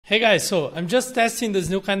Hey guys, so I'm just testing this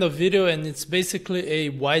new kind of video, and it's basically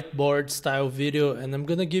a whiteboard style video, and I'm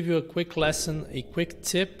gonna give you a quick lesson, a quick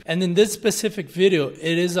tip. And in this specific video,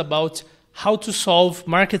 it is about how to solve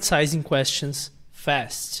market sizing questions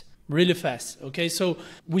fast, really fast. Okay, so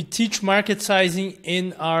we teach market sizing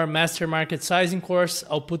in our master market sizing course.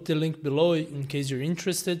 I'll put the link below in case you're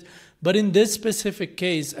interested. But in this specific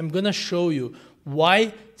case, I'm gonna show you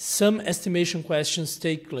why some estimation questions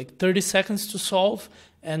take like 30 seconds to solve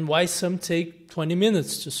and why some take 20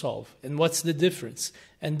 minutes to solve, and what's the difference.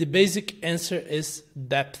 And the basic answer is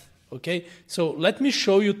depth, okay? So let me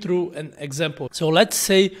show you through an example. So let's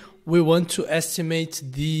say we want to estimate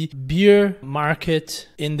the beer market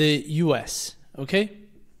in the US, okay?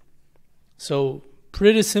 So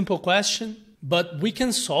pretty simple question, but we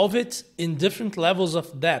can solve it in different levels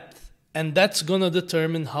of depth, and that's gonna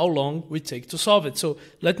determine how long we take to solve it. So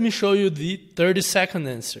let me show you the 30-second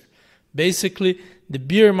answer. Basically, the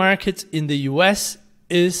beer market in the US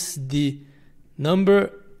is the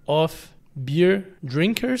number of beer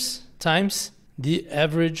drinkers times the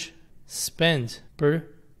average spend per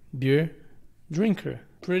beer drinker.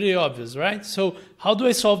 Pretty obvious, right? So how do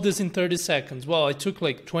I solve this in 30 seconds? Well, I took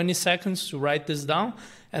like 20 seconds to write this down.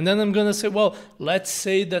 And then I'm going to say, well, let's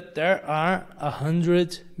say that there are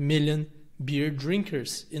 100 million beer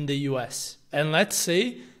drinkers in the US. And let's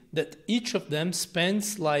say that each of them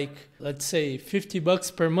spends like, let's say,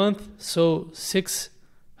 $50 per month, so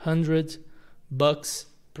 $600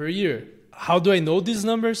 per year. How do I know these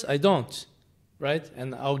numbers? I don't, right?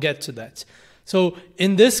 And I'll get to that. So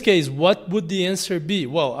in this case, what would the answer be?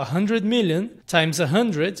 Well, 100 million times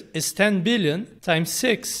 100 is 10 billion times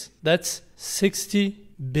 6. That's $60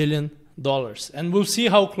 billion. And we'll see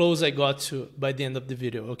how close I got to by the end of the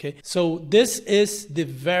video, okay? So this is the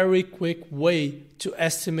very quick way to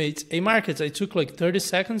estimate a market. I took like 30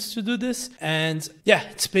 seconds to do this, and yeah,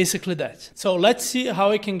 it's basically that. So let's see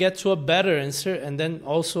how I can get to a better answer, and then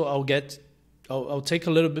also I'll take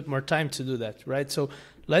a little bit more time to do that, right? So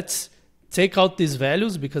let's take out these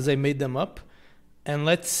values because I made them up, and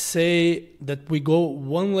let's say that we go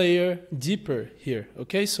one layer deeper here,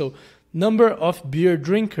 okay? So number of beer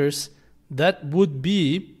drinkers, that would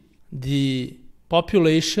be the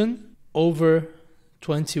population over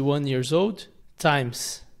 21 years old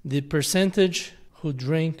times the percentage who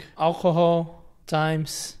drink alcohol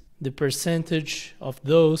times the percentage of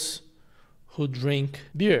those who drink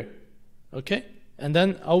beer, okay? And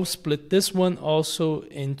then I'll split this one also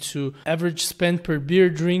into average spend per beer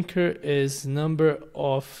drinker is number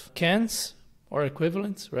of cans or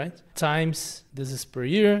equivalents, right? Times, this is per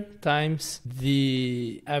year, times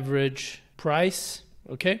the average price,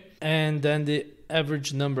 okay? And then the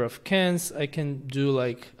average number of cans, I can do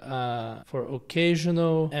like for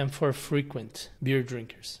occasional and for frequent beer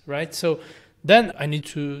drinkers, right? So then I need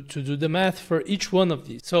to do the math for each one of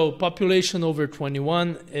these. So population over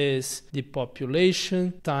 21 is the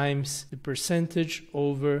population times the percentage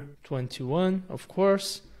over 21, of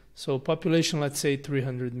course. So population, let's say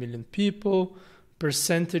 300 million people.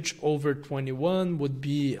 Percentage over 21 would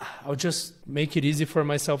be, I'll just make it easy for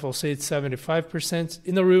myself, I'll say it's 75%.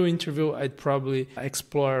 In a real interview, I'd probably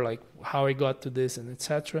explore like how I got to this and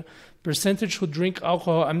etc. Percentage who drink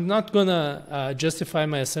alcohol, I'm not gonna justify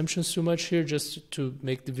my assumptions too much here just to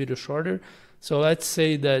make the video shorter. So let's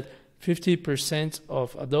say that 50%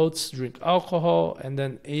 of adults drink alcohol, and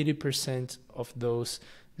then 80% of those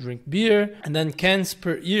drink beer. And then cans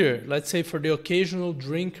per year, let's say for the occasional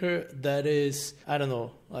drinker, that is, I don't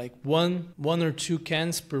know, like one or two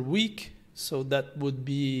cans per week. So that would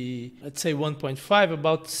be, let's say 1.5,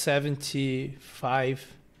 about 75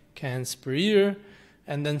 cans per year.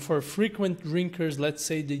 And then for frequent drinkers, let's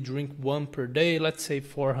say they drink one per day, let's say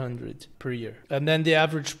 400 per year. And then the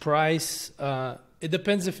average price, it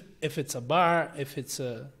depends if it's a bar, if it's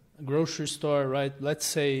a grocery store, right? Let's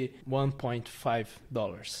say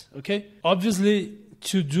 $1.5, okay? Obviously,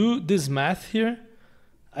 to do this math here,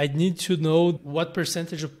 I need to know what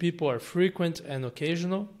percentage of people are frequent and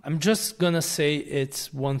occasional. I'm just gonna say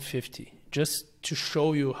it's 150, just to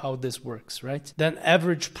show you how this works, right? Then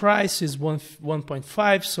average price is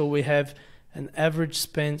 1.5, so we have an average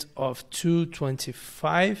spend of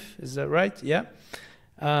 225, is that right? Yeah.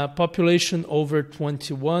 Population over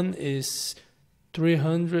 21 is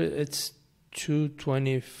 300, it's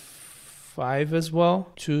 225 as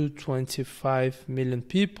well, 225 million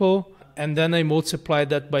people. And then I multiply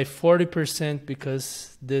that by 40%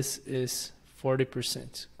 because this is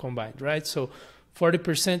 40% combined, right? So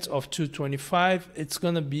 40% of 225, it's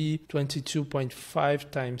going to be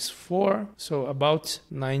 22.5 times 4, so about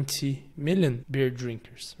 90 million beer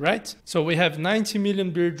drinkers, right? So we have 90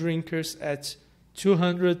 million beer drinkers at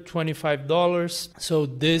 $225. So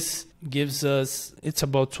this gives us, it's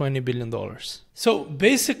about $20 billion. So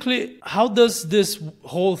basically, how does this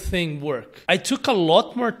whole thing work? I took a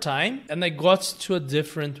lot more time and I got to a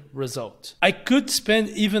different result. I could spend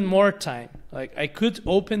even more time. Like I could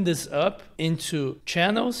open this up into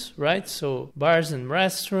channels, right? So bars and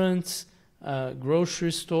restaurants,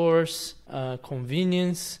 grocery stores,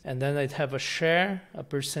 convenience, and then I'd have a share, a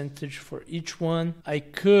percentage for each one. I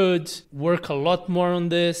could work a lot more on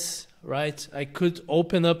this, right? I could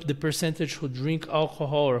open up the percentage who drink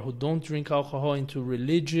alcohol or who don't drink alcohol into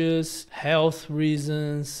religious, health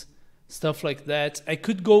reasons, stuff like that. I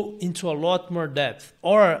could go into a lot more depth,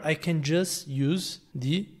 or I can just use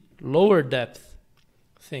the lower depth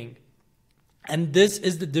thing. And this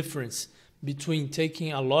is the difference between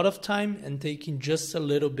taking a lot of time and taking just a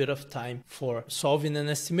little bit of time for solving an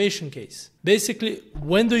estimation case. Basically,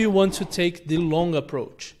 when do you want to take the long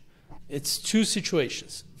approach? It's two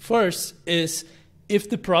situations. First is if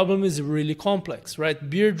the problem is really complex, right?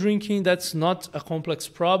 Beer drinking, that's not a complex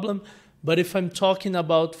problem. But if I'm talking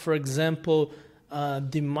about, for example,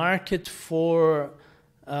 the market for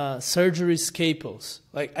surgery scalpels,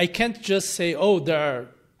 like I can't just say, oh, there are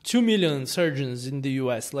 2 million surgeons in the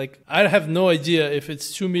US. Like I have no idea if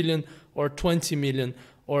it's 2 million or 20 million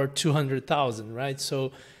or 200,000, right?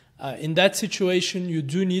 So in that situation, you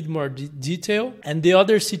do need more detail. And the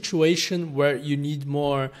other situation where you need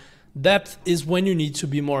more depth is when you need to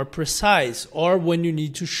be more precise or when you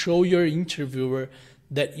need to show your interviewer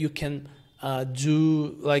that you can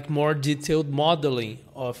do like more detailed modeling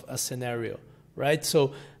of a scenario, right?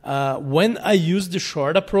 So when I use the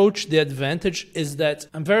short approach, the advantage is that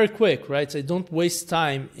I'm very quick, right? I don't waste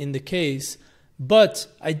time in the case, but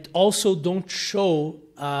I also don't show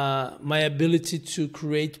my ability to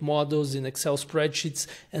create models in Excel spreadsheets.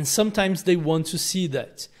 And sometimes they want to see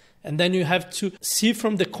that. And then you have to see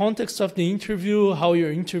from the context of the interview, how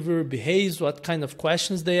your interviewer behaves, what kind of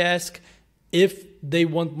questions they ask, if they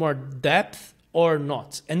want more depth or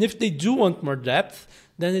not. And if they do want more depth,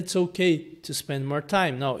 then it's okay to spend more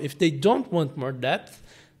time. Now, if they don't want more depth,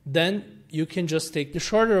 then you can just take the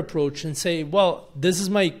shorter approach and say, well, this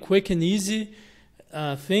is my quick and easy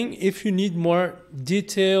thing. If you need more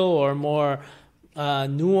detail or more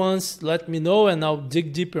nuance, let me know and I'll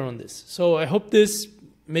dig deeper on this. So I hope this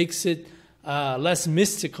makes it less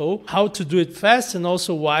mystical, how to do it fast, and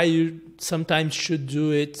also why you sometimes should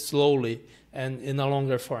do it slowly and in a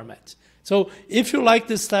longer format. So if you like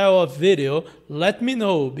this style of video, let me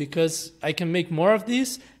know because I can make more of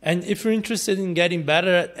these. And if you're interested in getting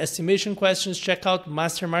better at estimation questions, check out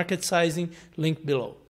Master Market Sizing, link below.